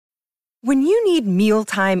When you need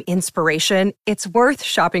mealtime inspiration, it's worth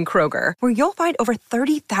shopping Kroger, where you'll find over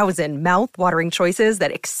 30,000 mouth-watering choices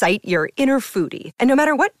that excite your inner foodie. And no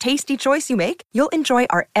matter what tasty choice you make, you'll enjoy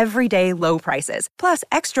our everyday low prices, plus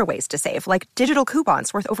extra ways to save, like digital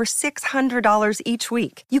coupons worth over $600 each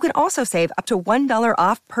week. You can also save up to $1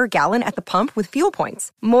 off per gallon at the pump with fuel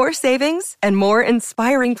points. More savings and more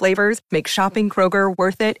inspiring flavors make shopping Kroger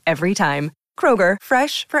worth it every time. Kroger,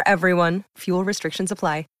 fresh for everyone. Fuel restrictions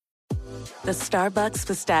apply. The Starbucks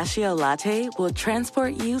Pistachio Latte will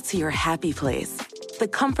transport you to your happy place. The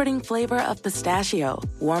comforting flavor of pistachio,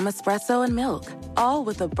 warm espresso, and milk, all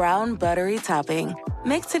with a brown buttery topping.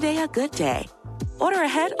 Make today a good day. Order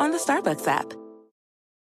ahead on the Starbucks app.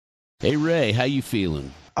 Hey, Ray, how you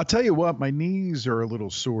feeling? I'll tell you what, my knees are a little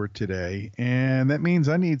sore today, and that means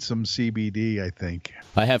I need some CBD, I think.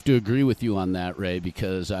 I have to agree with you on that, Ray,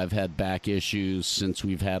 because I've had back issues since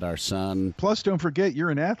we've had our son. Plus, don't forget,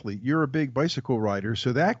 you're an athlete. You're a big bicycle rider,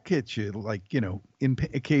 so that gets you, in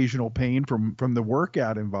occasional pain from the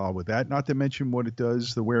workout involved with that, not to mention what it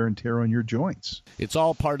does, the wear and tear on your joints. It's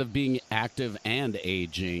all part of being active and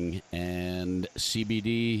aging, and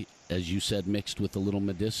CBD, as you said, mixed with a little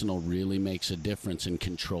medicinal really makes a difference in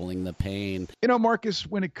controlling the pain. You know, Marcus,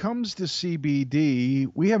 when it comes to CBD,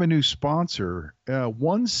 we have a new sponsor,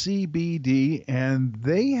 One CBD, and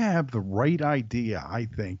they have the right idea, I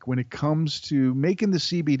think, when it comes to making the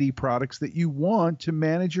CBD products that you want to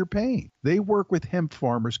manage your pain. They work with hemp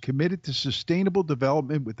farmers committed to sustainable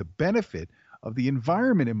development with the benefit of the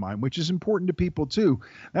environment in mind, which is important to people too.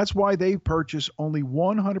 That's why they purchase only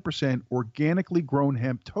 100% organically grown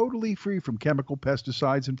hemp, totally free from chemical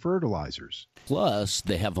pesticides and fertilizers. Plus,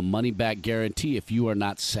 they have a money-back guarantee if you are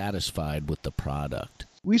not satisfied with the product.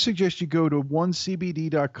 We suggest you go to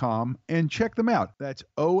onecbd.com and check them out. That's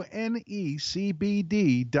onecbd.com.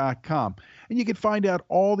 And you can find out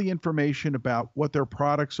all the information about what their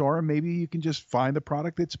products are, and maybe you can just find the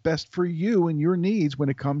product that's best for you and your needs when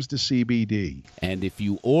it comes to CBD. And if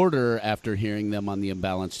you order after hearing them on the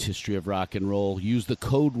Imbalanced History of Rock and Roll, use the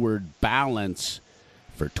code word BALANCE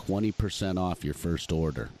for 20% off your first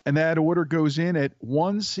order. And that order goes in at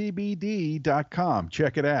onecbd.com.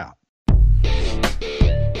 Check it out.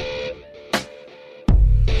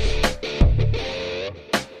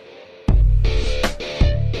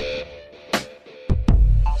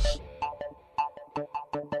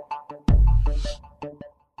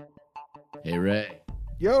 Hey, Ray.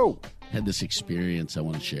 Yo. Had this experience I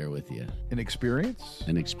want to share with you. An experience?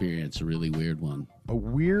 An experience, a really weird one. A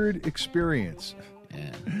weird experience.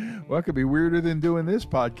 Yeah. Well, it could be weirder than doing this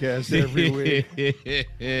podcast every week. Wait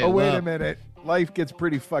a minute. Life gets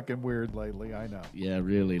pretty fucking weird lately, I know. Yeah,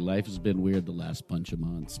 really. Life has been weird the last bunch of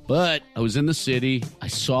months. But I was in the city. I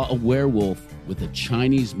saw a werewolf with a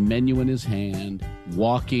Chinese menu in his hand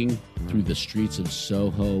walking through the streets of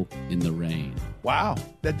Soho in the rain. Wow.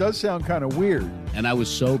 That does sound kind of weird. And I was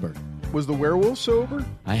sober. Was the werewolf sober?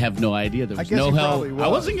 I have no idea. There was no help. I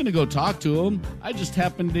wasn't going to go talk to him. I just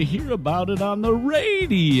happened to hear about it on the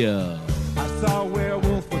radio. I saw a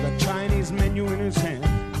werewolf with a Chinese menu in his hand,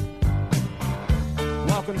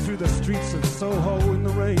 walking through the streets of Soho in the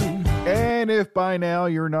rain. And if by now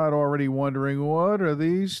you're not already wondering, what are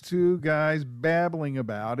these two guys babbling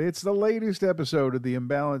about? It's the latest episode of the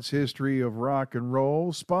Imbalanced History of Rock and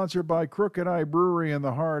Roll, sponsored by Crooked Eye Brewery in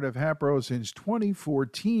the heart of Hapro since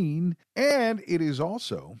 2014. And it is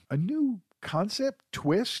also a new concept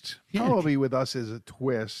twist. Probably with us as a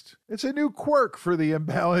twist. It's a new quirk for the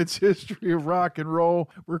Imbalanced History of Rock and Roll.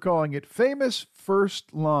 We're calling it Famous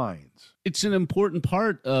First Lines. It's an important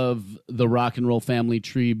part of the rock and roll family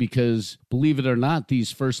tree because, believe it or not,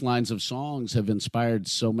 these first lines of songs have inspired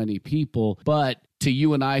so many people. But to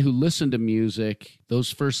you and I who listen to music,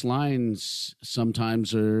 those first lines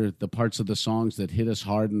sometimes are the parts of the songs that hit us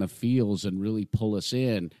hard in the feels and really pull us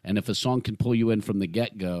in. And if a song can pull you in from the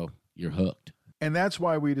get-go, you're hooked. And that's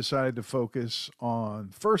why we decided to focus on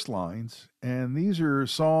first lines. And these are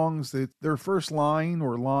songs that their first line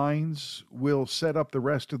or lines will set up the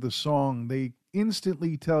rest of the song. They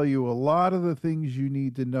instantly tell you a lot of the things you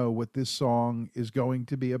need to know what this song is going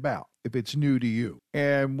to be about, if it's new to you.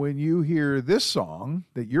 And when you hear this song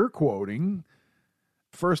that you're quoting,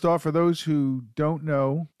 first off, for those who don't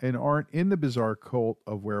know and aren't in the bizarre cult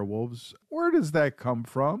of werewolves, where does that come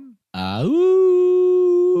from?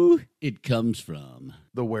 It comes from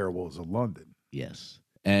The Werewolves of London. Yes.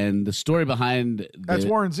 And the story behind That's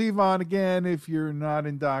Warren Zevon again. If you're not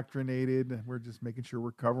indoctrinated, we're just making sure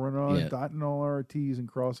we're covering all, dotting all our T's and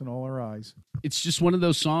crossing all our I's. It's just one of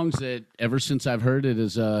those songs that ever since I've heard it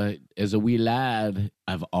as a wee lad,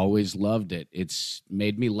 I've always loved it. It's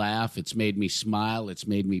made me laugh. It's made me smile. It's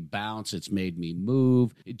made me bounce. It's made me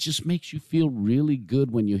move. It just makes you feel really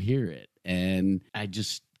good when you hear it. And I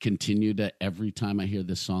just continue to, every time I hear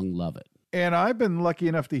this song, love it. And I've been lucky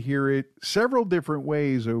enough to hear it several different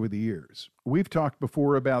ways over the years. We've talked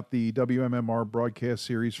before about the WMMR broadcast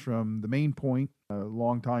series from the Main Point, a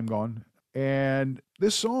long time gone. And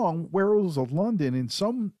this song, Werewolves of London, in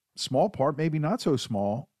some small part, maybe not so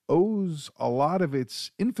small, owes a lot of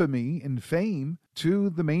its infamy and fame to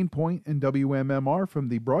the Main Point and WMMR from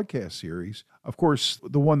the broadcast series. Of course,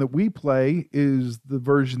 the one that we play is the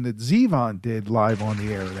version that Zevon did live on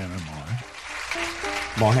the air at MMR.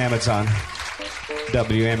 Mohammed's on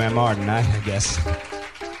WMMR tonight, I guess.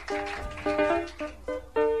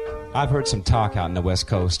 I've heard some talk out in the West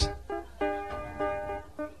Coast.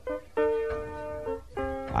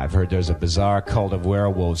 I've heard there's a bizarre cult of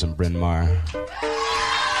werewolves in Bryn Mawr.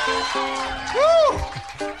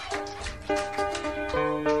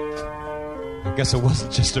 I guess it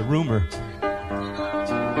wasn't just a rumor.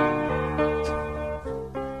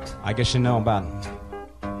 I guess you know about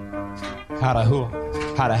how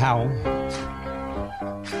to howl,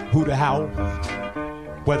 who to howl,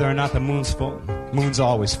 whether or not the moon's full. Moon's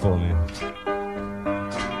always full, man.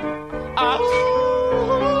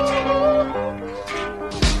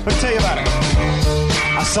 Let me tell you about it.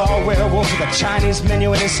 I saw a werewolf with a Chinese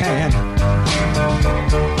menu in his hand,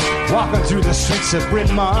 walking through the streets of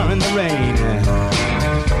Bryn Mawr in the rain.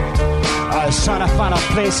 I was trying to find a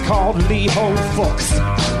place called Lee Ho Fooks.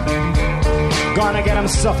 Gonna get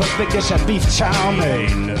himself a big dish of beef chow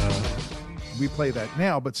mein. We play that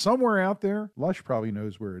now, but somewhere out there, Lush probably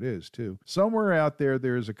knows where it is too. Somewhere out there,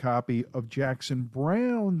 there's a copy of Jackson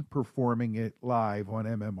Browne performing it live on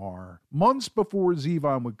MMR months before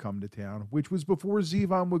Zevon would come to town, which was before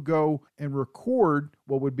Zevon would go and record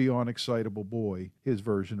what would be on Excitable Boy, his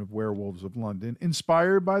version of Werewolves of London,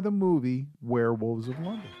 inspired by the movie Werewolves of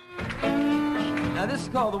London. Now this is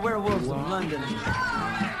called the Werewolves of London.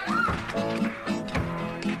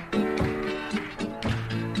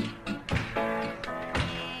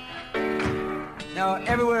 Now,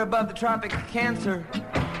 everywhere above the Tropic of Cancer,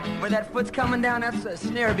 where that foot's coming down, that's a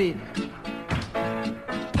snare beat.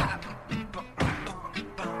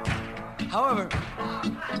 However,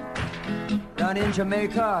 down in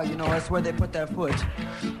Jamaica, you know, that's where they put their foot.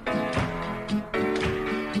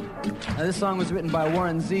 Now, this song was written by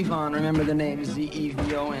Warren Zevon. Remember the name,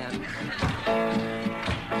 Z-E-V-O-N.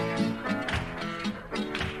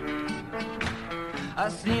 I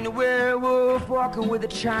seen a werewolf walking with a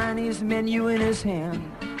Chinese menu in his hand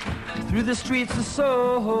through the streets of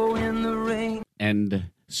Soho in the rain. And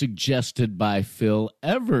suggested by Phil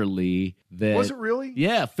Everly. That, was it really?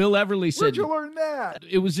 Yeah, Phil Everly said. Where'd you learn that?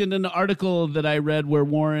 It was in an article that I read where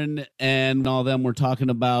Warren and all them were talking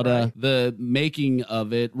about the making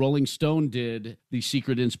of it. Rolling Stone did the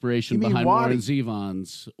secret inspiration behind Warren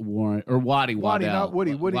Zevon's Waddy, not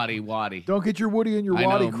Woody. Waddy. Don't get your Woody and your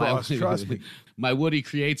Waddy crossed. Trust me. My Woody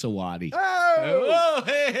creates a Waddy. Oh!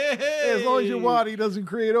 Hey! As long as your Waddy doesn't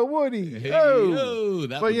create a Woody. Hey, oh!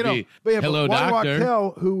 That would be Hello, Waddy Doctor.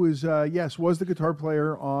 Wachtel, who was was the guitar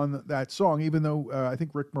player on that song, even though I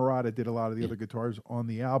think Rick Marotta did a lot of the other guitars on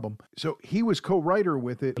the album. So he was co-writer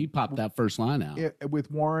with it. He popped that first line out. With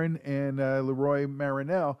Warren and Leroy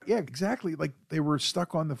Marinell. Yeah, exactly. Like they were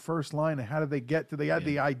stuck on the first line. And how did they get to? They had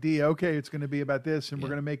the idea, okay, it's going to be about this, and we're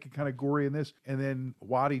going to make it kind of gory in this. And then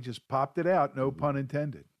Waddy just popped it out. No pun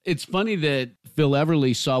intended. It's funny that Phil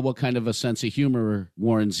Everly saw what kind of a sense of humor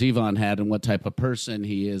Warren Zevon had and what type of person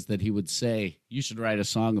he is, that he would say, you should write a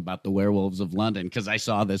song about the Werewolves of London because I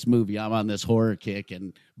saw this movie. I'm on this horror kick,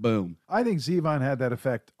 and boom. I think Zevon had that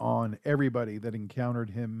effect on everybody that encountered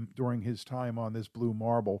him during his time on this Blue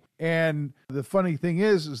Marble. And the funny thing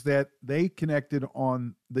is that they connected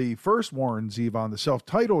on the first Warren Zevon, the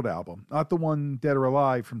self-titled album, not the one Dead or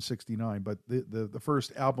Alive from 69, but the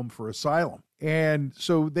first album for Asylum. And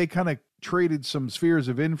so they kind of traded some spheres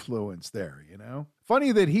of influence there, you know?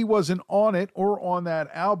 Funny that he wasn't on it or on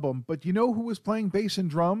that album, but you know who was playing bass and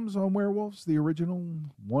drums on Werewolves, the original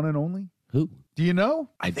one and only? Who? Do you know?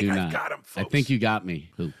 I think I've got him, folks. I think you got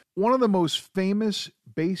me. Who? One of the most famous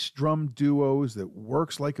bass drum duos that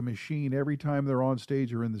works like a machine every time they're on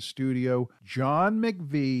stage or in the studio, John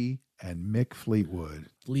McVie and Mick Fleetwood.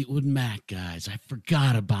 Fleetwood Mac, guys. I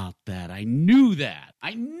forgot about that. I knew that.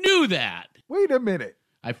 Wait a minute.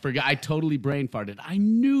 I forgot. I totally brain farted. I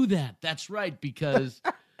knew that. That's right, because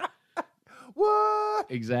What?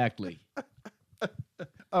 Exactly.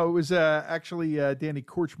 Oh, it was actually Danny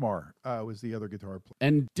Korchmar was the other guitar player.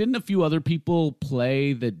 And didn't a few other people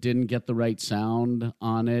play that didn't get the right sound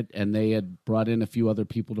on it, and they had brought in a few other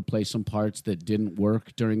people to play some parts that didn't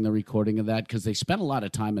work during the recording of that? Because they spent a lot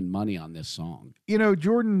of time and money on this song. You know,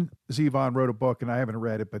 Jordan Zevon wrote a book, and I haven't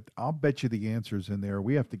read it, but I'll bet you the answer's in there.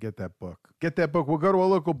 We have to get that book. Get that book. We'll go to a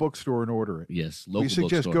local bookstore and order it. Yes, local We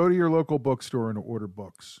suggest bookstore. go to your local bookstore and order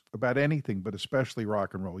books about anything, but especially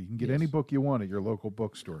rock and roll. You can get any book you want at your local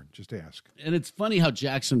bookstore. Just ask. And it's funny how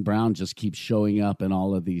Jackson Browne just keeps showing up in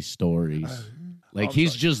all of these stories. Like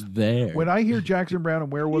he's just there. When I hear Jackson Browne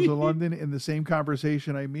and Werewolves of London in the same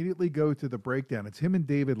conversation, I immediately go to the breakdown. It's him and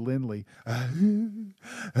David Lindley. The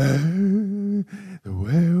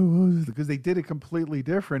werewolves, because they did it completely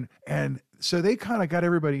different. And so they kind of got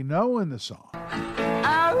everybody knowing the song.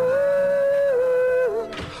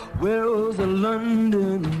 Werewolves of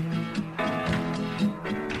London.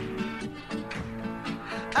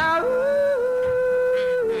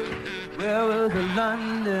 Werewolves of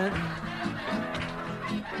London.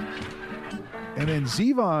 And then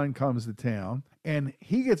Zevon comes to town, and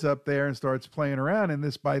he gets up there and starts playing around.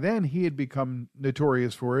 And by then, he had become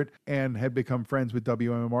notorious for it and had become friends with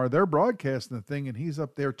WMMR. They're broadcasting the thing, and he's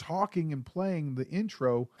up there talking and playing the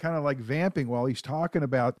intro, kind of like vamping while he's talking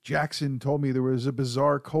about, Jackson told me there was a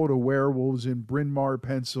bizarre cult of werewolves in Bryn Mawr,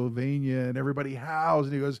 Pennsylvania, and everybody howls.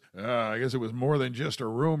 And he goes, I guess it was more than just a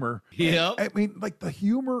rumor. Yep. I mean, like the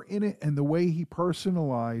humor in it and the way he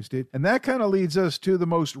personalized it. And that kind of leads us to the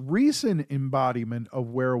most recent embodiment of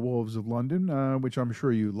Werewolves of London, which I'm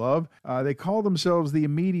sure you love. They call themselves the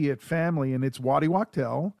Immediate Family, and it's Waddy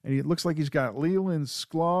Wachtel. And it looks like he's got Leland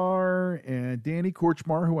Sklar and Danny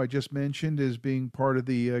Korchmar, who I just mentioned as being part of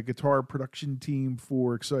the guitar production team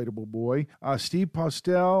for Excitable Boy. Steve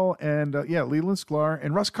Postel and, Leland Sklar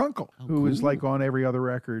and Russ Kunkel, who is like on every other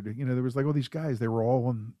record. You know, there was like all these guys, they were all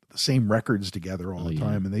on the same records together all the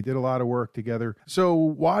time, and they did a lot of work together. So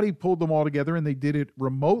Waddy pulled them all together, and they did it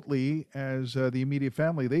remotely as the Immediate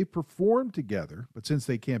Family. They performed together, but since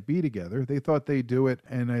they can't be together, they thought they'd do it.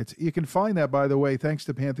 And you can find that, by the way, thanks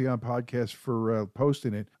to Pantheon Podcast for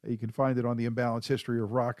posting it. You can find it on the Imbalanced History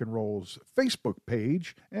of Rock and Roll's Facebook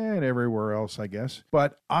page and everywhere else, I guess.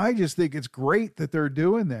 But I just think it's great that they're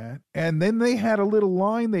doing that. And then they had a little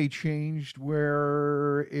line they changed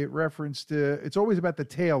where it referenced, it's always about the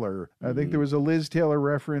Taylor. I think there was a Liz Taylor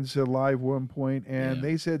reference at live one point, and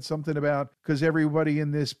they said something about, because everybody in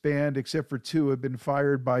this band except for two have been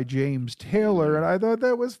fired by James Taylor. And I thought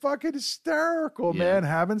that was fucking hysterical, man,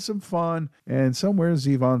 having some fun. And somewhere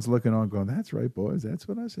Zevon's looking on going, that's right, boys. That's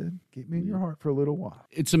what I said. Keep me in your heart for a little while.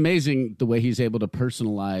 It's amazing the way he's able to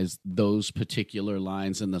personalize those particular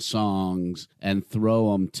lines in the songs and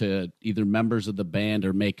throw them to either members of the band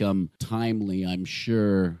or make them timely, I'm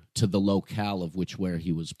sure, to the locale of where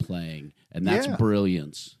he was playing. And that's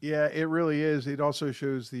brilliance. Yeah, it really is. It also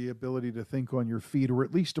shows the ability to think on your feet, or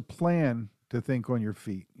at least a plan to think on your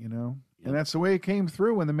feet, you know? And that's the way it came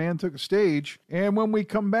through when the man took a stage. And when we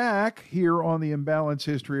come back here on the Imbalanced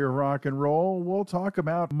History of Rock and Roll, we'll talk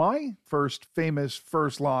about my famous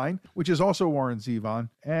first line, which is also Warren Zevon,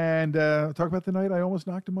 and talk about the night I almost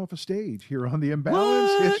knocked him off a stage here on the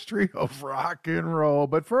Imbalanced History of Rock and Roll.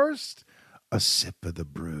 But first, a sip of the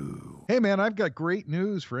brew. Hey, man, I've got great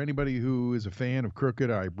news for anybody who is a fan of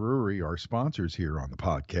Crooked Eye Brewery, our sponsors here on the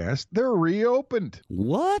podcast. They're reopened.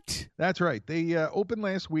 What? That's right. They opened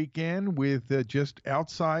last weekend with just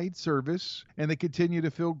outside service, and they continue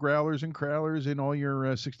to fill growlers and crowlers in all your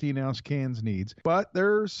 16-ounce cans needs. But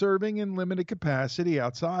they're serving in limited capacity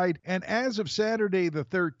outside, and as of Saturday the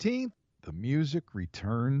 13th, the music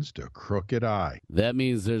returns to Crooked Eye. That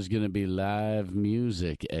means there's going to be live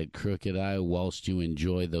music at Crooked Eye whilst you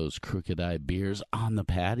enjoy those Crooked Eye beers on the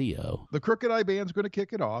patio. The Crooked Eye Band's going to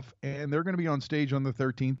kick it off, and they're going to be on stage on the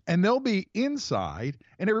 13th, and they'll be inside,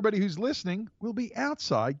 and everybody who's listening will be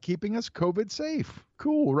outside, keeping us COVID safe.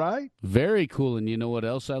 Cool, right? Very cool. And you know what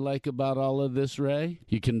else I like about all of this, Ray?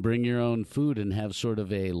 You can bring your own food and have sort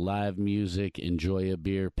of a live music, enjoy a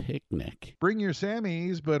beer picnic. Bring your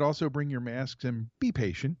Sammies, but also bring your masks and be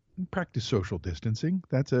patient and practice social distancing.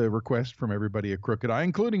 That's a request from everybody at Crooked Eye,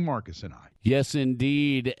 including Marcus and I. Yes,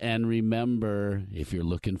 indeed. And remember, if you're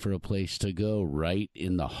looking for a place to go right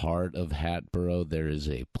in the heart of Hatboro, there is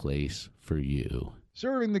a place for you.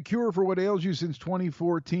 Serving the cure for what ails you since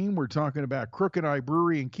 2014, we're talking about Crooked Eye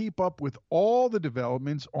Brewery, and keep up with all the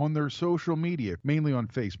developments on their social media, mainly on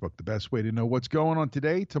Facebook. The best way to know what's going on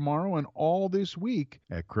today, tomorrow, and all this week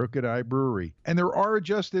at Crooked Eye Brewery. And there are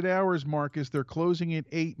adjusted hours, Marcus. They're closing at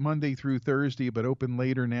 8 Monday through Thursday, but open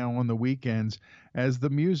later now on the weekends as the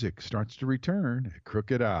music starts to return at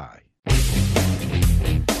Crooked Eye.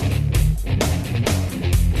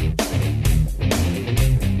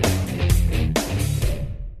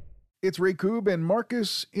 It's Ray Koob and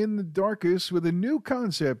Marcus in the Darkest with a new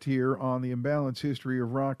concept here on the Imbalanced History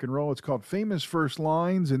of Rock and Roll. It's called Famous First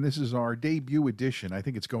Lines, and this is our debut edition. I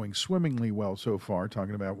think it's going swimmingly well so far,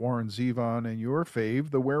 talking about Warren Zevon and your fave,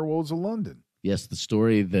 The Werewolves of London. Yes, the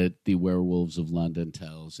story that the Werewolves of London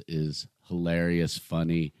tells is hilarious,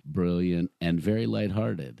 funny, brilliant, and very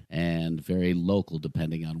lighthearted, and very local,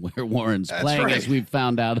 depending on where Warren's playing, right, as we've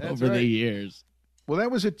found out over the years. Well,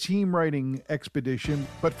 that was a team writing expedition,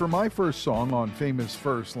 but for my first song on Famous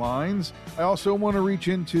First Lines, I also want to reach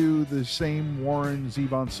into the same Warren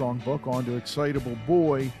Zevon songbook, onto Excitable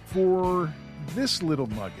Boy, for this little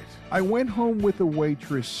nugget. I went home with a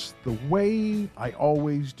waitress the way I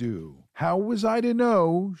always do. How was I to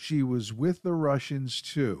know she was with the Russians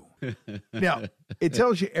too? Now, it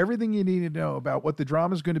tells you everything you need to know about what the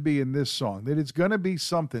drama is going to be in this song, that it's going to be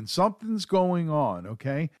something. Something's going on,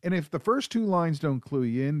 okay? And if the first two lines don't clue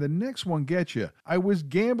you in, the next one gets you. I was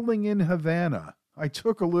gambling in Havana. I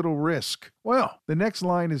took a little risk. Well, the next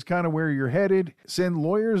line is kind of where you're headed. Send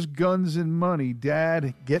lawyers, guns, and money.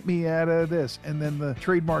 Dad, get me out of this. And then the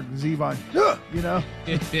trademark Zevon, you know?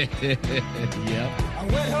 Yep. I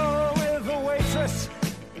went home with a waitress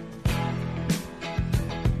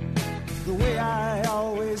the way I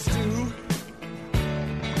always do.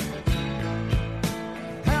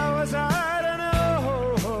 How was I to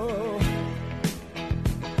know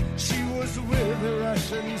she was with the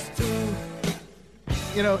Russians too?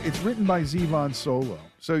 You know, it's written by Zevon solo.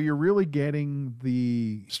 So you're really getting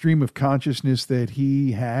the stream of consciousness that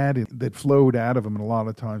he had and that flowed out of him a lot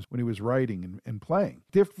of times when he was writing and playing.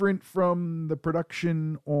 Different from the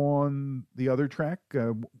production on the other track,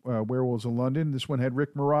 Werewolves of London. This one had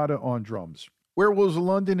Rick Marotta on drums. Werewolves of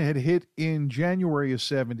London had hit in January of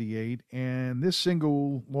 78, and this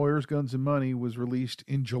single, Lawyers, Guns, and Money, was released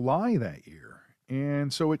in July that year.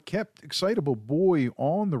 And so it kept Excitable Boy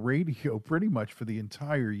on the radio pretty much for the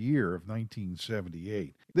entire year of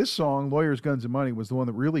 1978. This song, Lawyers, Guns, and Money, was the one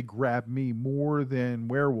that really grabbed me more than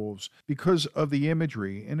Werewolves because of the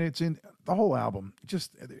imagery. And it's in the whole album,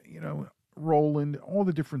 just, you know, Roland, all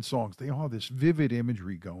the different songs, they all have this vivid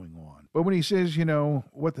imagery going on. But when he says, you know,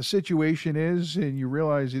 what the situation is and you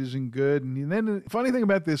realize it isn't good, and then the funny thing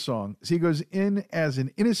about this song is he goes in as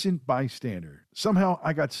an innocent bystander. Somehow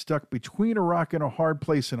I got stuck between a rock and a hard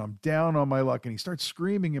place and I'm down on my luck. And he starts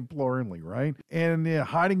screaming imploringly, right? And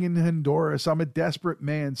hiding in Honduras, I'm a desperate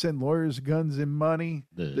man. Send lawyers, guns, and money.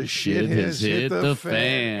 The shit has hit the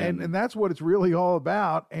fan. And that's what it's really all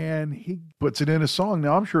about. And he puts it in a song.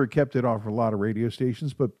 Now, I'm sure it kept it off a lot of radio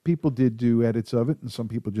stations, but people did do edits of it. And some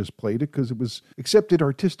people just played it because it was accepted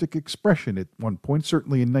artistic expression at one point,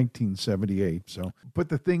 certainly in 1978. So, but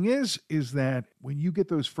the thing is that when you get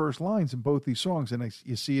those first lines in both these songs, and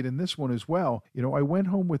you see it in this one as well, you know, I went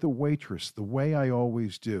home with a waitress the way I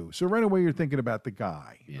always do. So right away you're thinking about the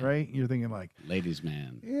guy, right? You're thinking like, ladies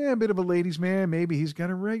man. Yeah, a bit of a ladies man. Maybe he's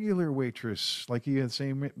got a regular waitress, like he had the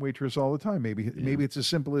same waitress all the time. Maybe it's as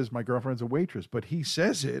simple as my girlfriend's a waitress, but he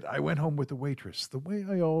says it, I went home with a waitress the way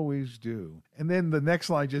I always do. And then the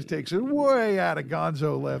next line just takes it way out of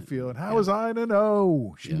gonzo left field. How was I to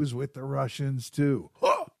know she was with the Russians too?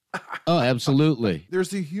 Oh, absolutely. There's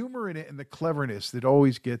the humor in it and the cleverness that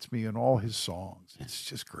always gets me in all his songs. It's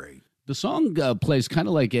just great. The song plays kind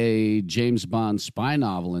of like a James Bond spy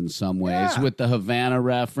novel in some ways, with the Havana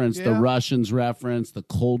reference, the Russians reference, the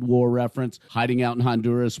Cold War reference, hiding out in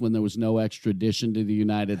Honduras when there was no extradition to the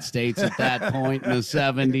United States at that point in the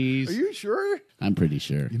 70s. Are you sure? I'm pretty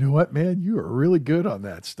sure. You know what, man? You are really good on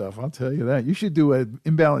that stuff. I'll tell you that. You should do an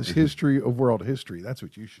imbalanced history of world history. That's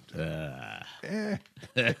what you should do.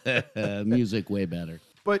 Music way better.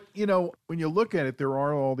 But, you know, when you look at it, there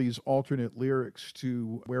are all these alternate lyrics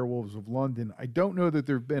to Werewolves of London. I don't know that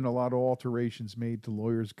there have been a lot of alterations made to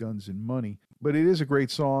Lawyers, Guns, and Money. but it is a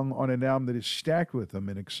great song on an album that is stacked with them,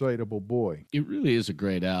 An Excitable Boy. It really is a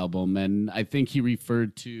great album, and I think he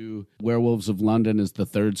referred to Werewolves of London as the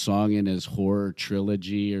third song in his horror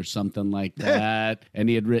trilogy or something like that. And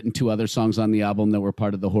he had written 2 other songs on the album that were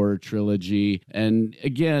part of the horror trilogy. And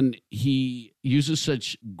again, he uses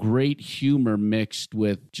such great humor mixed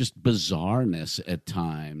with just bizarreness at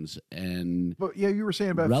times. But yeah, you were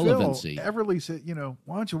saying about relevancy. Phil Everly said,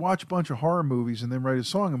 why don't you watch a bunch of horror movies and then write a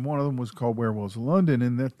song? And one of them was called Werewolves of London,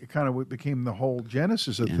 and that kind of became the whole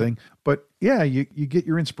genesis of the thing. But yeah, you get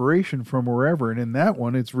your inspiration from wherever, and in that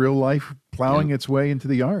one, it's real life plowing its way into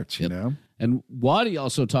the arts, you know? And Waddy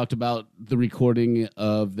also talked about the recording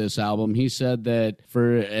of this album. He said that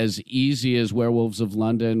for as easy as Werewolves of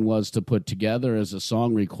London was to put together as a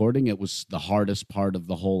song, recording it was the hardest part of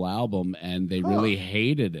the whole album, and they really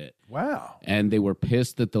hated it. Wow. And they were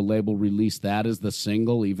pissed that the label released that as the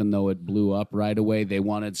single, even though it blew up right away. They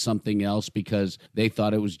wanted something else because they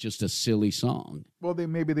thought it was just a silly song. Well,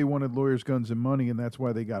 maybe they wanted Lawyers, Guns, and Money, and that's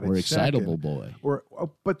why they got it Or second. Excitable Boy.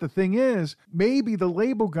 But the thing is, maybe the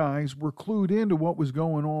label guys were clued into what was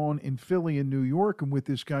going on in Philly and New York, and with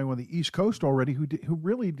this guy on the East Coast already who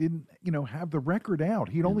really didn't, have the record out.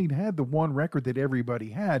 He'd only had the one record that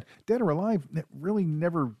everybody had. Dead or Alive really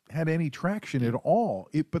never had any traction at all.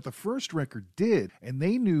 But the first record did, and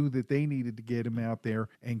they knew that they needed to get him out there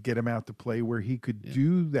and get him out to play where he could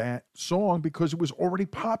do that song because it was already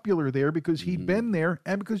popular there, because he'd been there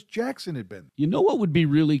and because Jackson had been. You know what would be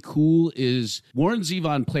really cool is Warren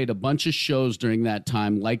Zevon played a bunch of shows during that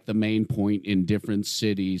time, like the Main Point, in different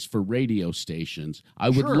cities for radio stations. I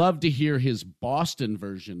would love to hear his Boston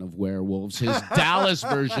version of Werewolves, his Dallas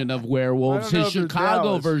version of Werewolves, his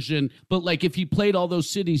Chicago version. But like if he played all those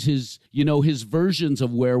cities, his versions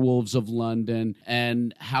of Werewolves of London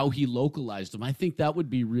and how he localized them, I think that would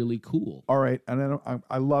be really cool. All right, and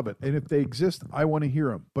I love it. And if they exist, I want to hear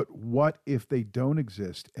them. But what if they don't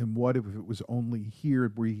exist? And what if it was only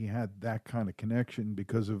here where he had that kind of connection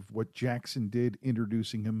because of what Jackson did,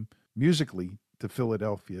 introducing him musically to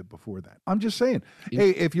Philadelphia before that? I'm just saying, hey,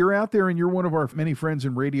 if you're out there and you're one of our many friends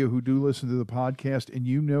in radio who do listen to the podcast, and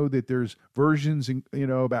you know that there's versions,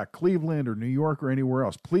 about Cleveland or New York or anywhere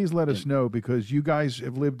else, please let us know, because you guys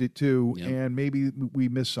have lived it too, and maybe we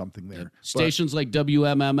missed something there. Stations like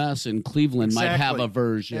WMMS in Cleveland might have a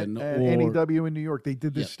version. Or NEW in New York, they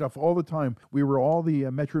did this stuff all the time. We were all the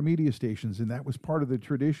Metro Media stations, and that was part of the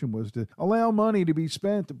tradition, was to allow money to be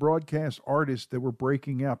spent to broadcast artists that were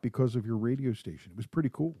breaking out because of your radio station. It was pretty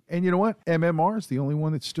cool. And you know what? MMR is the only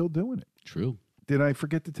one that's still doing it. True. Did I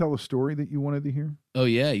forget to tell a story that you wanted to hear? Oh,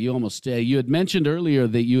 yeah. You almost you had mentioned earlier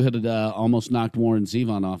that you had almost knocked Warren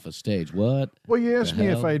Zevon off a stage. What? Well, you asked me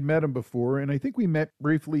if I had met him before, and I think we met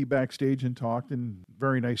briefly backstage and talked, and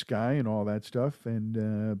very nice guy and all that stuff, and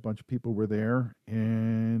a bunch of people were there,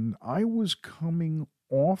 and I was coming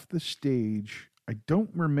off the stage. I don't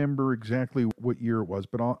remember exactly what year it was,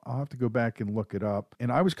 but I'll have to go back and look it up.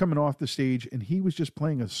 And I was coming off the stage, and he was just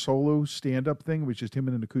playing a solo stand-up thing. It was just him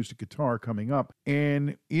and an acoustic guitar coming up.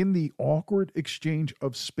 And in the awkward exchange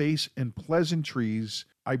of space and pleasantries,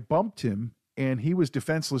 I bumped him, and he was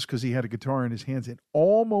defenseless because he had a guitar in his hands and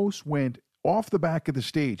almost went off the back of the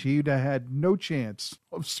stage. He'd had no chance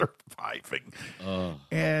of surviving.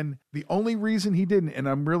 And the only reason he didn't, and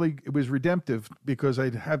it was redemptive because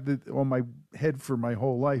I'd have it on my head for my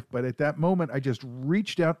whole life. But at that moment, I just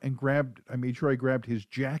reached out and I made sure I grabbed his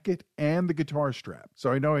jacket and the guitar strap.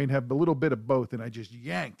 So I know I'd have a little bit of both, and I just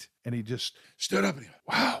yanked, and he just stood up and he went,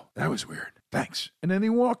 "Wow, that was weird. Thanks." And then he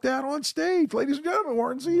walked out on stage. Ladies and gentlemen,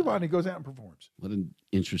 Warren Zevon. He goes out and performs. What an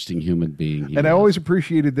interesting human being. And I always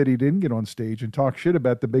appreciated that he didn't get on stage and talk shit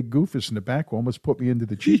about the big goofus in the back who almost put me into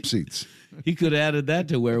the cheap seats. He could have added that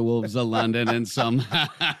to Werewolves of London and some.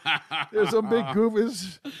 There's some big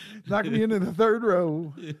goofus knocked me into the third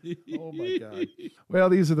row. Oh, my God. Well,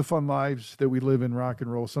 these are the fun lives that we live in rock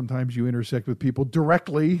and roll. Sometimes you intersect with people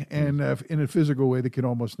directly and in a physical way that can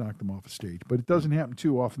almost knock them off a stage. But it doesn't happen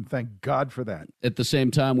too often. Thank God for that. At the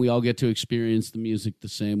same time, we all get to experience the music the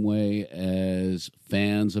same way as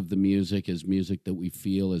fans of the music, as music that we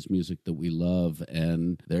feel, as music that we love.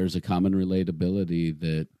 And there's a common relatability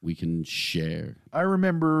that we can share. I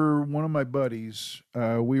remember one of my buddies,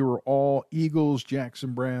 we were all Eagles,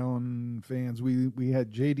 Jackson Browne fans. We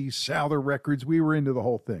had J.D. Souther records. We were into the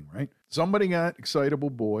whole thing, right? Somebody Got Excitable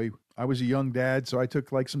Boy. I was a young dad, so I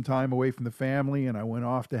took like some time away from the family, and I went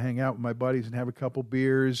off to hang out with my buddies and have a couple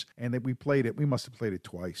beers, and then we played it. We must have played it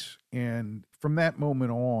twice. And from that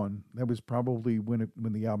moment on, that was probably when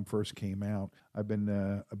the album first came out. I've been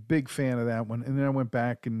a big fan of that one. And then I went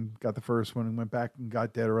back and got the first one and went back and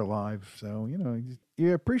got Dead or Alive. So,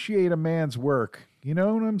 you appreciate a man's work. You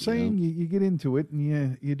know what I'm saying? Yeah. You get into it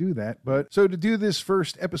and you do that. But so to do this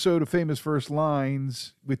first episode of Famous First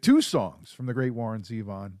Lines with 2 songs from the great Warren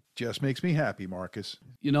Zevon just makes me happy, Marcus.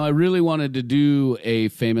 I really wanted to do a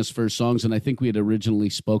famous first songs, and I think we had originally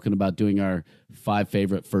spoken about doing our 5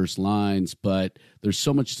 favorite first lines, but there's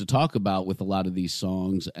so much to talk about with a lot of these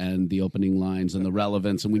songs and the opening lines and the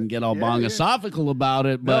relevance, and we can get all philosophical about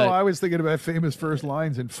it. But no, I was thinking about famous first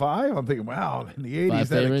lines in 5. I'm thinking, wow, in the 80s,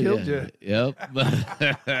 that killed you. Yep.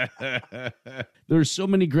 There's so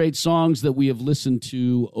many great songs that we have listened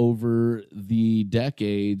to over the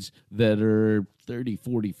decades that are 30,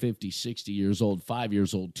 40, 50, 60 years old, 5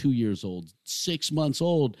 years old, 2 years old, 6 months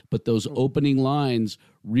old. But those opening lines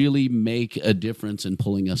really make a difference in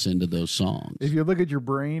pulling us into those songs. If you look at your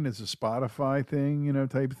brain as a Spotify thing,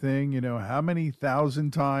 type thing, how many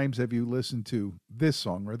thousand times have you listened to this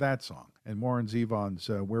song or that song? And Warren Zevon's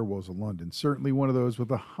Werewolves of London, certainly one of those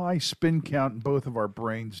with a high spin count in both of our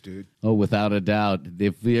brains, dude. Oh, without a doubt.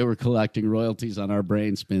 If they were collecting royalties on our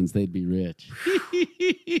brain spins, they'd be rich.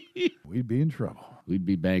 We'd be in trouble. We'd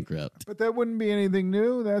be bankrupt. But that wouldn't be anything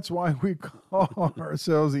new. That's why we call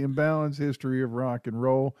ourselves The Imbalanced History of Rock and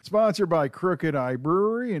Roll. Sponsored by Crooked Eye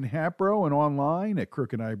Brewery in Hapro and online at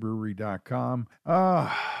crookedeyebrewery.com.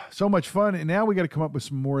 So much fun. And now we got to come up with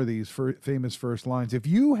some more of these famous first lines. If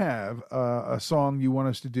you have a song you want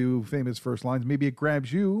us to do, famous first lines, maybe it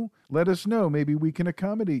grabs you, let us know. Maybe we can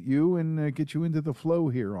accommodate you and get you into the flow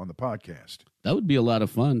here on the podcast. That would be a lot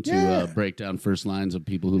of fun to break down first lines of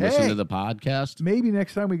people who listen to the podcast. Maybe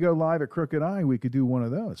next time we go live at Crooked Eye, we could do one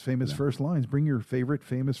of those famous first lines. Bring your favorite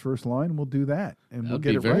famous first line, and we'll do that. And we'll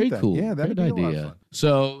get it right. Very cool. Yeah, that'd be a lot of fun.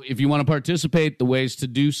 So if you want to participate, the ways to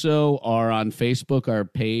do so are on Facebook. Our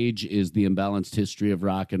page is The Imbalanced History of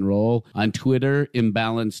Rock and Roll. On Twitter,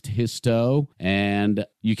 Imbalanced Histo. And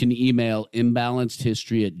you can email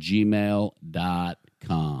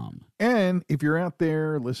imbalancedhistory@gmail.com. And if you're out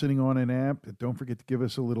there listening on an app, don't forget to give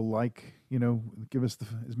us a little like, give us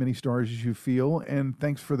as many stars as you feel. And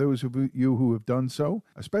thanks for those of you who have done so,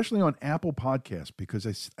 especially on Apple Podcasts, because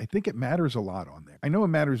I think it matters a lot on there. I know it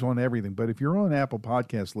matters on everything, but if you're on Apple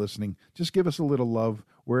Podcasts listening, just give us a little love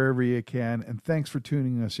wherever you can. And thanks for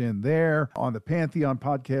tuning us in there on the Pantheon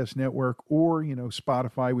Podcast Network or,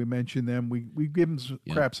 Spotify. We mention them. We give them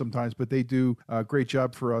crap sometimes, but they do a great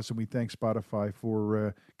job for us. And we thank Spotify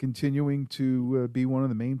for continuing to be one of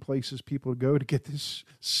the main places people go to get this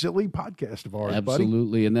silly podcast of ours,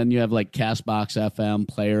 Absolutely. Buddy. And then you have like Castbox FM,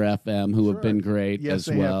 Player FM, who have been great as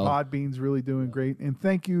well. Yes, Podbean's really doing great. And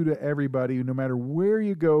thank you to everybody, no matter where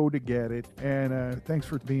you go to get it. And thanks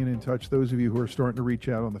for being in touch. Those of you who are starting to reach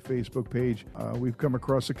out on the Facebook page. We've come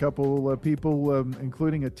across a couple people,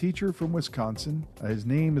 including a teacher from Wisconsin. His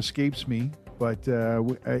name escapes me. But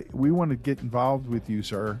we want to get involved with you,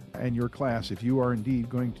 sir, and your class if you are indeed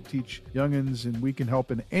going to teach youngins, and we can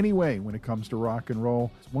help in any way when it comes to rock and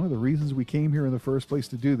roll. It's one of the reasons we came here in the first place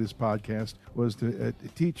to do this podcast was to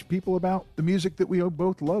teach people about the music that we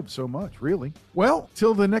both love so much, really. Well,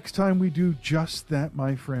 till the next time we do just that,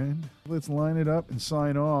 my friend, let's line it up and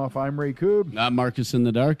sign off. I'm Ray Koob. I'm Marcus in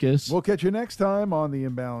the Darkest. We'll catch you next time on The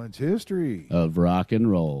Imbalanced History of Rock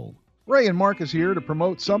and Roll. Ray and Marcus here to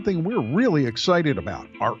promote something we're really excited about.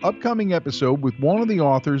 Our upcoming episode with one of the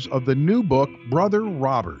authors of the new book, Brother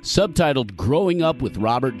Robert. Subtitled Growing Up with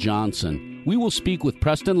Robert Johnson. We will speak with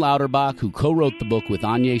Preston Lauterbach, who co-wrote the book with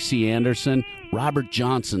Anya C. Anderson, Robert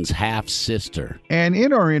Johnson's half-sister. And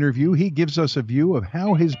in our interview, he gives us a view of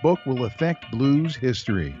how his book will affect blues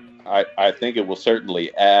history. I think it will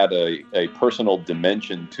certainly add a personal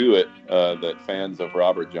dimension to it that fans of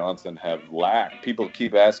Robert Johnson have lacked. People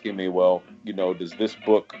keep asking me, well, does this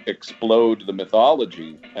book explode the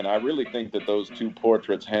mythology? And I really think that those two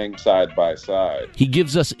portraits hang side by side. He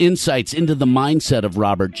gives us insights into the mindset of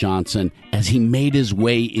Robert Johnson as he made his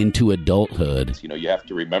way into adulthood. You have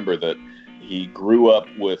to remember that he grew up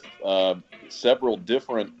with several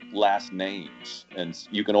different last names, and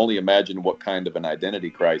you can only imagine what kind of an identity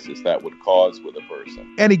crisis that would cause with a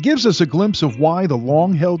person. And he gives us a glimpse of why the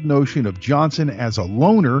long-held notion of Johnson as a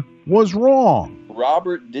loner was wrong.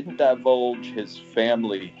 Robert didn't divulge his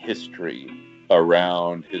family history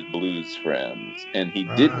around his blues friends, and he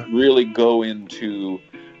didn't really go into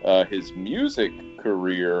his music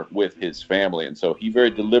career with his family, and so he very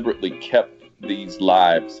deliberately kept these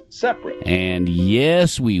lives separate. And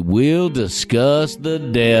yes, we will discuss the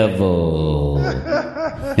devil.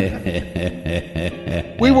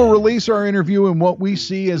 We will release our interview and what we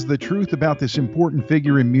see as the truth about this important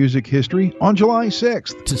figure in music history on July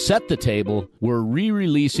 6th. To set the table, we're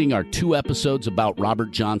re-releasing our 2 episodes about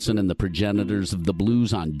Robert Johnson and the progenitors of the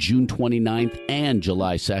blues on June 29th and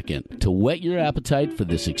July 2nd to whet your appetite for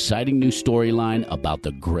this exciting new storyline about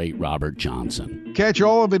the great Robert Johnson. Catch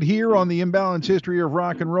all of it here on the Imbalanced History of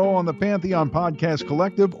Rock and Roll on the Pantheon Podcast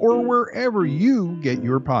Collective or wherever you get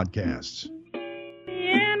your podcasts.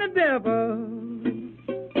 And the devil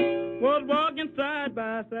was walking side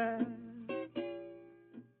by side.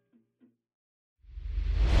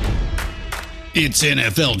 It's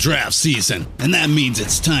NFL draft season, and that means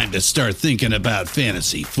it's time to start thinking about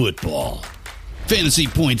fantasy football.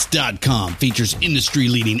 FantasyPoints.com features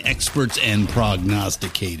industry-leading experts and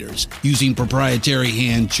prognosticators using proprietary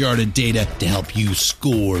hand-charted data to help you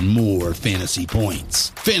score more fantasy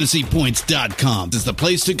points. FantasyPoints.com is the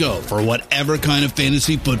place to go for whatever kind of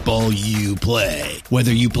fantasy football you play.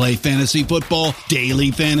 Whether you play fantasy football,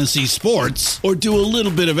 daily fantasy sports, or do a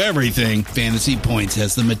little bit of everything, Fantasy Points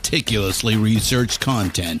has the meticulously researched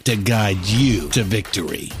content to guide you to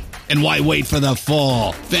victory. And why wait for the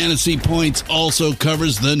fall? Fantasy Points also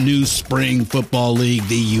covers the new spring football league,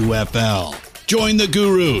 the UFL. Join the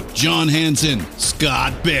guru, John Hansen,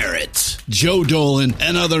 Scott Barrett, Joe Dolan,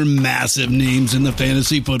 and other massive names in the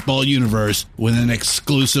fantasy football universe with an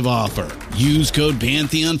exclusive offer. Use code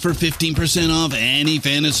Pantheon for 15% off any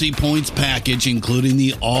Fantasy Points package, including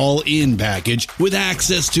the all-in package, with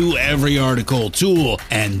access to every article, tool,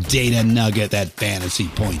 and data nugget that Fantasy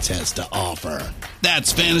Points has to offer.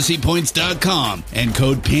 That's FantasyPoints.com and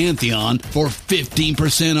code Pantheon for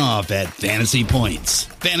 15% off at Fantasy Points.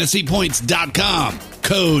 FantasyPoints.com,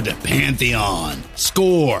 code Pantheon.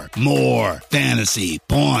 Score more fantasy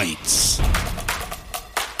points.